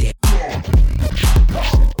 fuck that.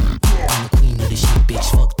 I'm the queen of the shit, bitch,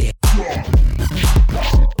 fuck that.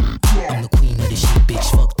 I'm the queen of the shit, bitch,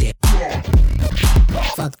 fuck that.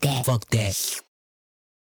 Fuck that. Fuck that.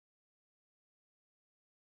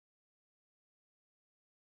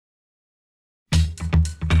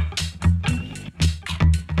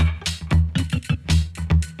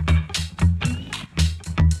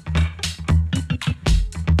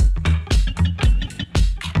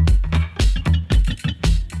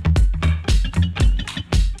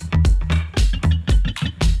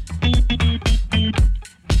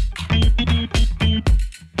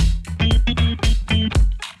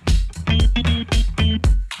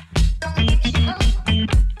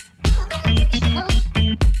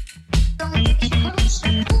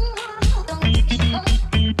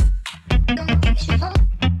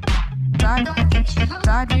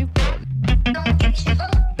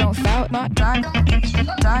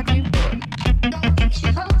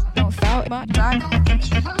 my drive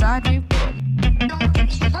you.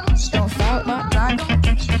 Don't fight my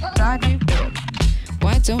drive you.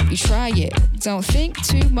 Why don't you try it? Don't think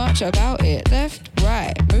too much about it. Left,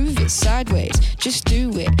 right, move it sideways. Just do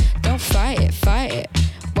it. Don't fight it, fight it.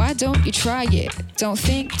 Why don't you try it? Don't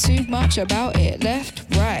think too much about it. Left,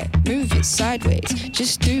 right, move it sideways.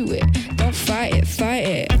 Just do it. Don't fight it, fight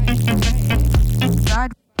it.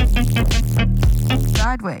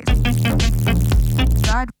 Sideways.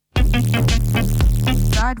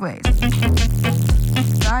 Sideways.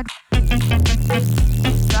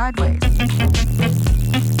 Sideways.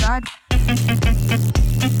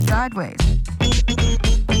 Sideways.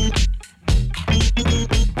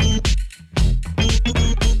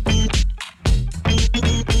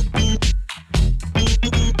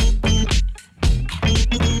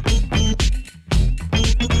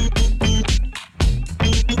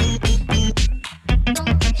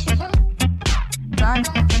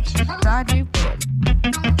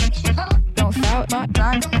 Don't foul my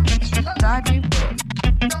drive you.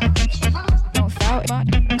 Don't foul my.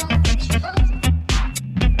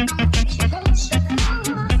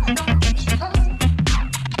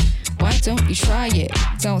 Why don't you try it?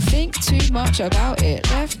 Don't think too much about it.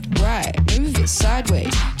 Left, right, move it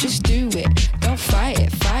sideways. Just do it. Don't fight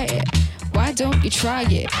it, fight it. Why don't you try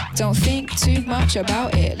it? Don't think too much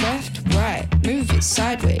about it. Left, right, move it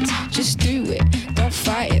sideways. Just do it. Don't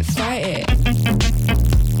fight it, fight it.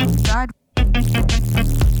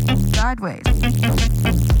 Sideways.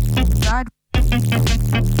 Sideways.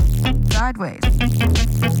 Sideways.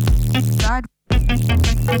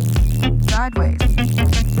 Sideways.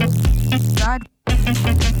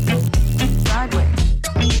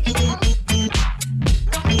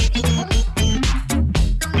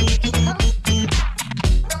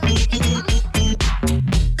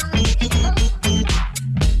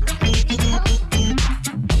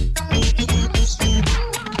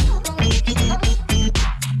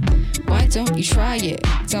 Why don't you try it?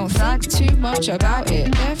 Don't think too much about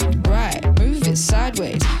it. Left, right, move it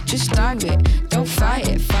sideways. Just do it. Don't fight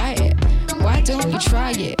it, fight it. Why don't you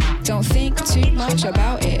try it? Don't think too much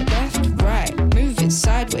about it. Left, right, move it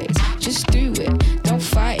sideways. Just do it. Don't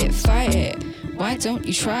fight it, fight it. Why don't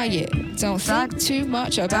you try it? Don't think too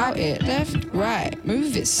much about it. Left, right,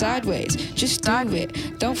 move it sideways. Just do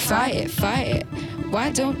it. Don't fight it, fight it. Why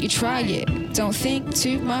don't you try it? Don't think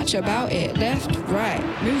too much about it. Left, right,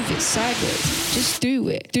 move it sideways. Just do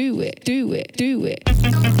it, do it, do it, do it.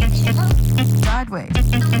 Sideways.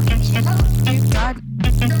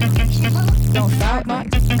 Don't fight my.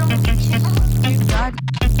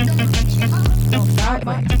 Don't fight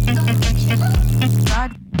my.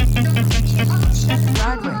 Sideways.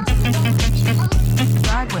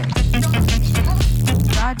 Sideways.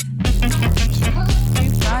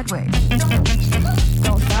 Sideways.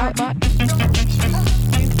 Don't fight my.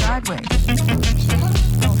 Sideways.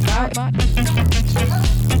 Don't fight my.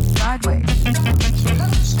 Sideways.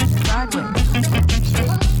 Sideways.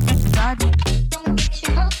 Sideways.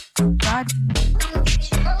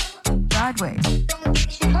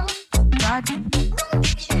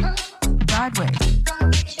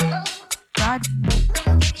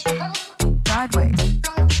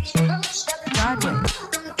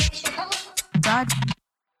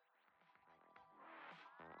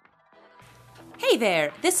 Hey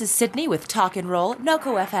there, this is Sydney with Talk and Roll,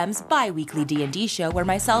 NoCo FM's bi-weekly D&D show where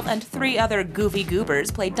myself and 3 other goofy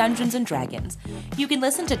goobers play Dungeons & Dragons. You can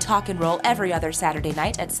listen to Talk and Roll every other Saturday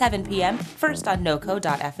night at 7 p.m., first on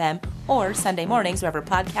NoCo.fm, or Sunday mornings wherever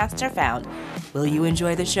podcasts are found. Will you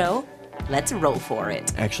enjoy the show? Let's roll for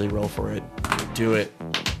it. Actually, roll for it. Do it.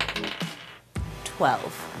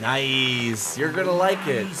 12. Nice. You're gonna like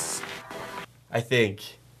it. I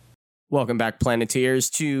think. Welcome back, Planeteers,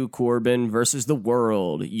 to Corbin versus the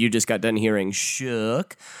World. You just got done hearing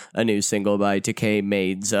Shook, a new single by Takei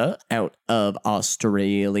Maidza out of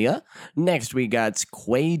Australia. Next, we got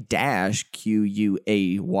Quay Dash,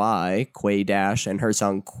 Q-U-A-Y, Quay Dash, and her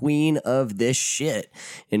song Queen of This Shit,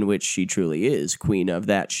 in which she truly is Queen of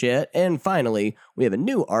That Shit. And finally, we have a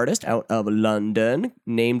new artist out of London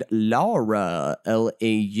named Laura,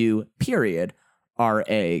 L-A-U, period.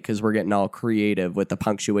 R-A, because we're getting all creative with the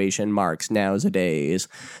punctuation marks nowadays.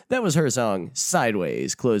 That was her song,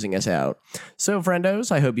 Sideways, closing us out. So,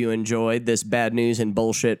 friendos, I hope you enjoyed this bad news and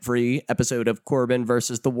bullshit-free episode of Corbin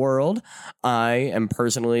versus the World. I am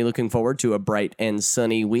personally looking forward to a bright and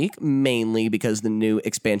sunny week, mainly because the new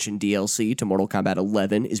expansion DLC to Mortal Kombat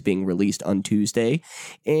 11 is being released on Tuesday.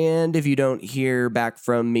 And if you don't hear back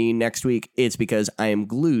from me next week, it's because I am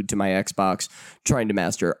glued to my Xbox trying to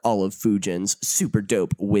master all of Fujin's super super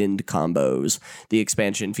dope wind combos. The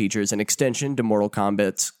expansion features an extension to Mortal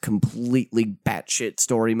Kombat's completely batshit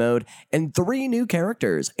story mode and 3 new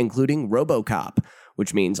characters, including RoboCop,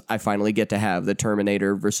 which means I finally get to have the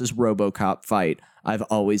Terminator versus RoboCop fight I've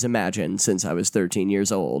always imagined since I was 13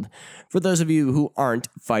 years old. For those of you who aren't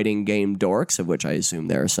fighting game dorks, of which I assume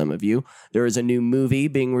there are some of you, there is a new movie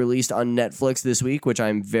being released on Netflix this week, which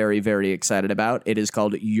I'm very, very excited about. It is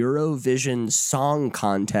called Eurovision Song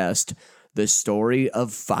Contest: The Story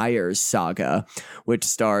of Fire Saga, which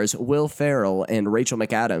stars Will Ferrell and Rachel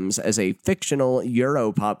McAdams as a fictional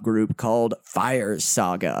Europop group called Fire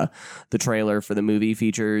Saga. The trailer for the movie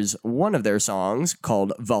features one of their songs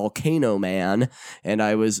called Volcano Man, and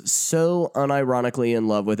I was so unironically in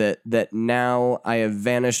love with it that now I have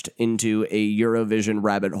vanished into a Eurovision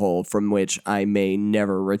rabbit hole from which I may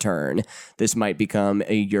never return. This might become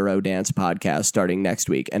a Eurodance podcast starting next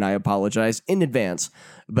week, and I apologize in advance,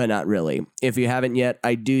 but not really. If you haven't yet,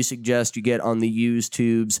 I do suggest you get on the used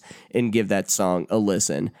tubes and give that song a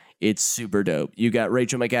listen. It's super dope. You got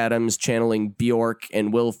Rachel McAdams channeling Bjork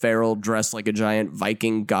and Will Ferrell dressed like a giant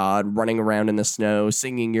Viking god running around in the snow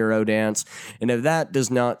singing Eurodance. And if that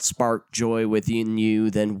does not spark joy within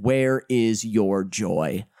you, then where is your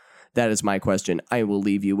joy? That is my question I will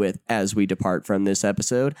leave you with as we depart from this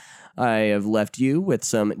episode. I have left you with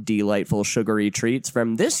some delightful sugary treats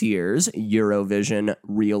from this year's Eurovision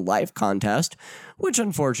Real Life contest, which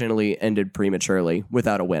unfortunately ended prematurely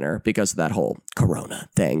without a winner because of that whole Corona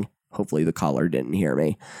thing. Hopefully the caller didn't hear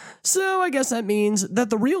me. So I guess that means that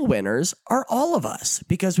the real winners are all of us,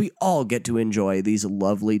 because we all get to enjoy these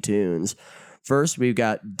lovely tunes. First, we've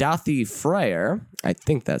got Dathi Freyr. I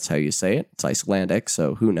think that's how you say it. It's Icelandic,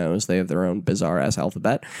 so who knows? They have their own bizarre-ass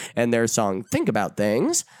alphabet. And their song, Think About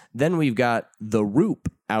Things. Then we've got The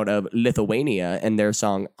Roop out of Lithuania and their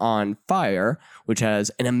song On Fire, which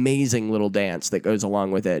has an amazing little dance that goes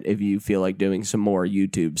along with it if you feel like doing some more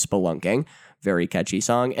YouTube spelunking. Very catchy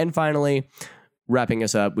song. And finally, wrapping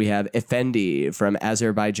us up, we have Effendi from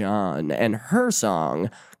Azerbaijan and her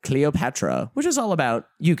song, Cleopatra, which is all about,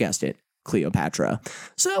 you guessed it, Cleopatra.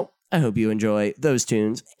 So I hope you enjoy those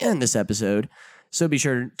tunes and this episode. So be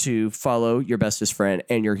sure to follow your bestest friend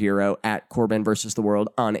and your hero at Corbin vs. the World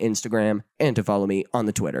on Instagram, and to follow me on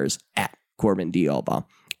the Twitters at Corbin D. Alba.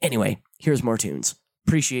 Anyway, here's more tunes.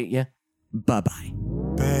 Appreciate you. Bye-bye.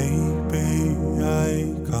 Baby,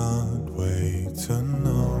 I can't wait to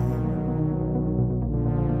know.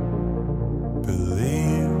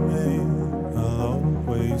 Believe me, I'll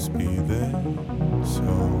always be there.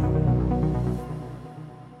 So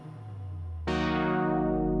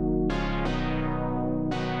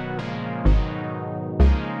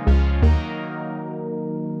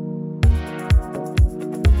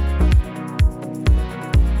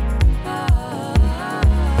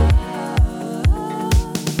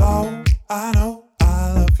I know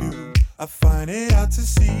I love you. I find it hard to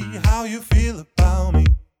see how you feel about me,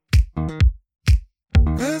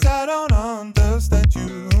 'cause I don't understand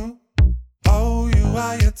you. Oh, you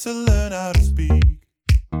are yet to learn how to speak.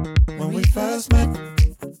 When we first met,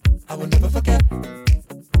 I will never forget,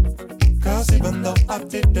 'cause even though I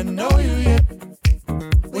didn't know you yet,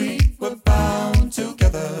 we were bound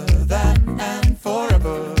together then and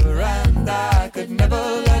forever, and I could never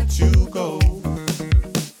let you go.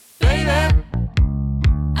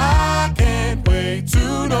 I can't wait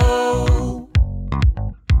to know.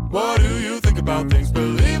 What do you think about things?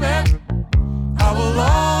 Believe me, I will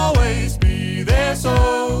always be there,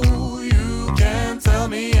 so you can tell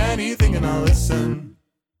me anything and I'll listen.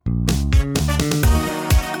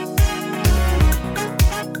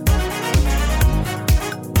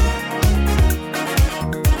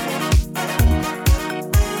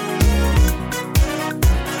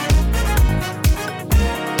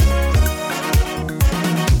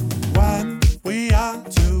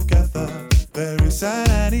 There isn't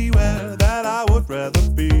anywhere that I would rather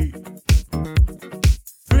be.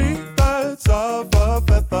 3 birds of a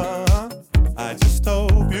feather. I just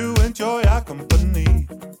hope you enjoy our company.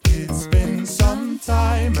 It's been some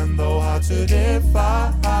time and though hard to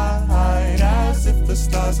define, as if the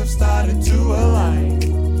stars have started to align.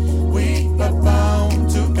 We are bound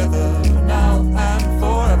together now and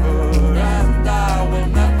forever, and I will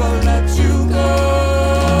never let you go.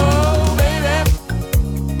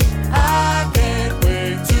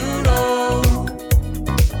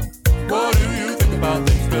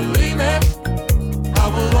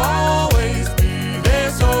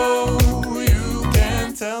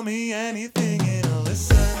 Tell me anything and I'll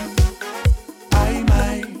listen. I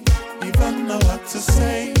might even know what to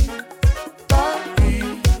say, but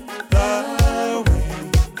either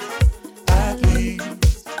way,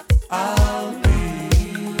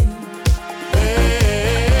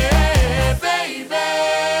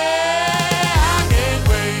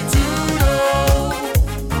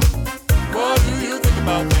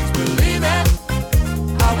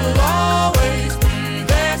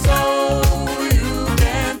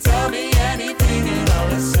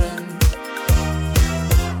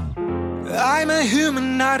 a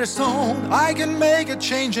human, not a stone. I can make a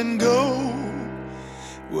change and go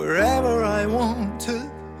wherever I want to.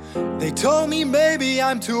 They told me maybe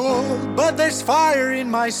I'm too old, but there's fire in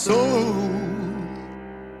my soul.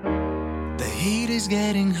 The heat is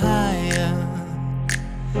getting higher.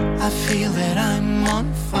 I feel that I'm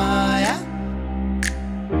on fire.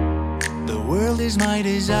 The world is my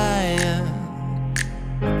desire.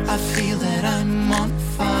 I feel that I'm on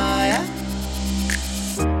fire.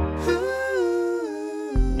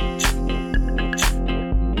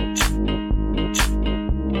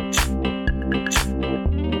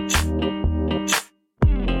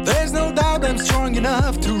 There's no doubt I'm strong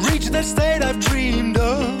enough to reach the state I've dreamed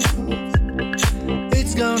of.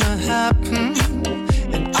 It's gonna happen,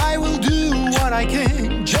 and I will do what I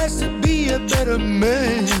can just to be a better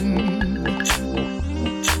man.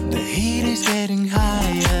 The heat is getting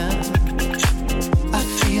higher. I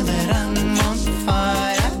feel that I'm on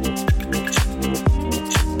fire.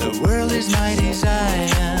 The world is my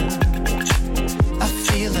desire. I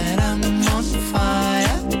feel that I'm on fire.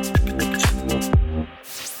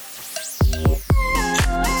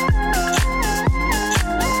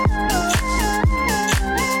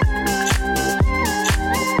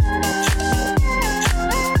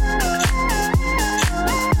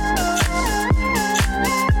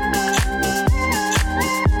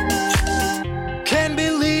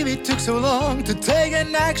 So long to take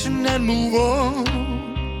an action and move on.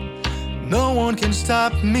 No one can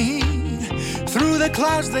stop me. Through the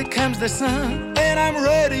clouds there comes the sun, and I'm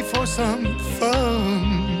ready for some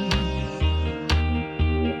fun.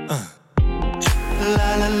 La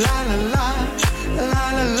la la la la, la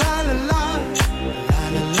la la la la, la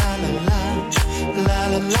la la la la, la la la la la, la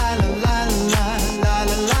la la la la, la la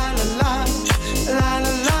la la la, la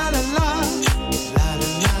la la la.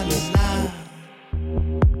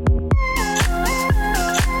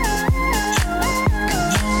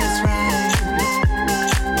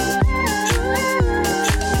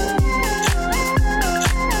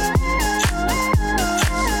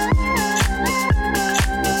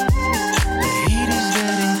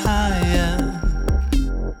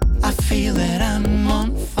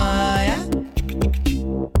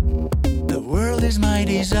 My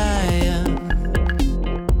desire.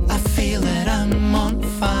 I feel that I'm on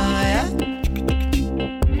fire.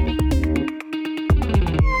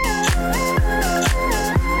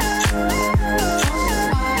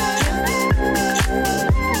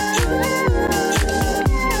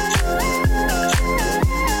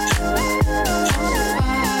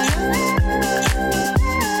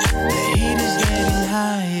 The heat is getting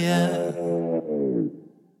higher.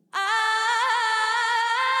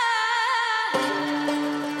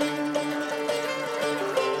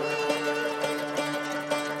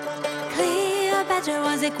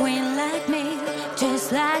 Was a queen like me,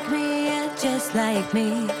 just like me, yeah, just like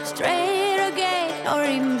me. Straight or gay or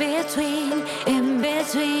in between, in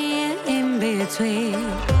between, in between.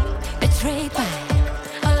 Betrayed by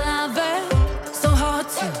a lover, so hard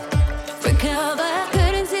to recover.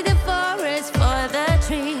 Couldn't see the forest for the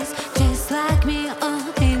trees, just like me, all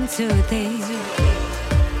into these.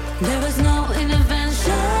 There was no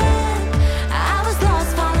intervention. I was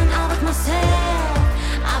lost, falling out of myself.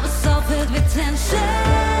 I was so filled with tension.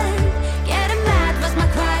 Getting mad was my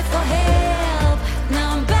cry for help. Now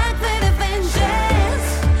I'm back with a vengeance.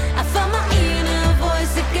 I found my inner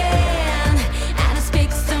voice again, and it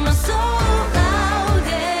speaks to my soul loud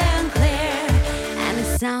and clear. And it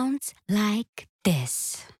sounds like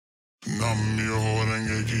this.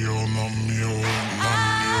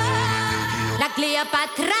 La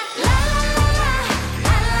Cleopatra.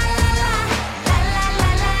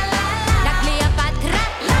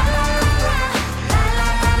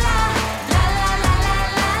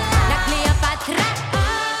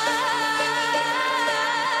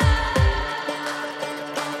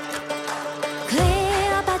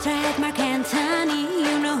 Mark Antony,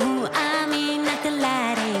 you know who I mean, not the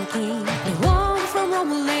Latin King. The one from Rome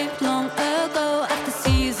who lived long ago. After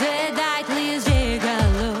Caesar died, Leo's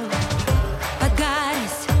gigolo. A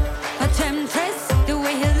goddess, a temptress, the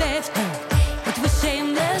way he left her, it was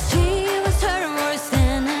shameless. She was her worst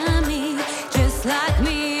enemy, just like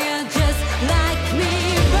me, just like me.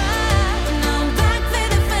 But now I'm back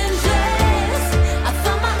with a vengeance. I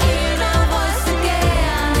found my inner voice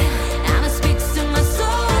again, and it speaks to my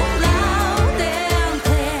soul.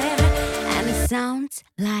 Sounds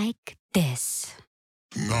like this.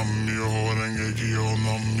 La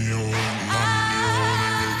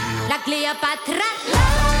Cleopatra.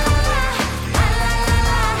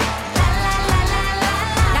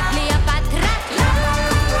 La Cleopatra.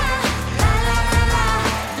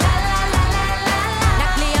 La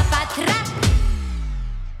Cleopatra.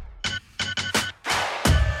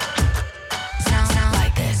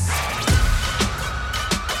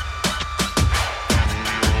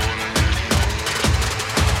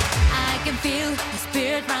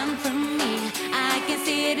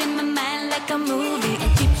 like a movie.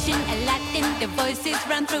 Egyptian, Aladdin, the voices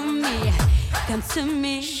run through me. Come to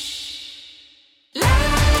me. La la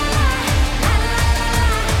la la la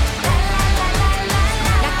la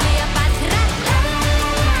la Cleopatra. La la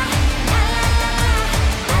la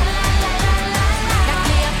la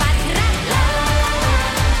Cleopatra.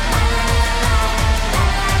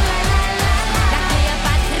 La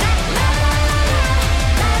Cleopatra.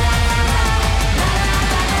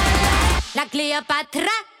 La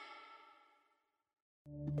Cleopatra.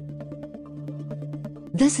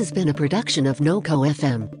 This has been a production of NoCo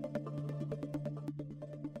FM.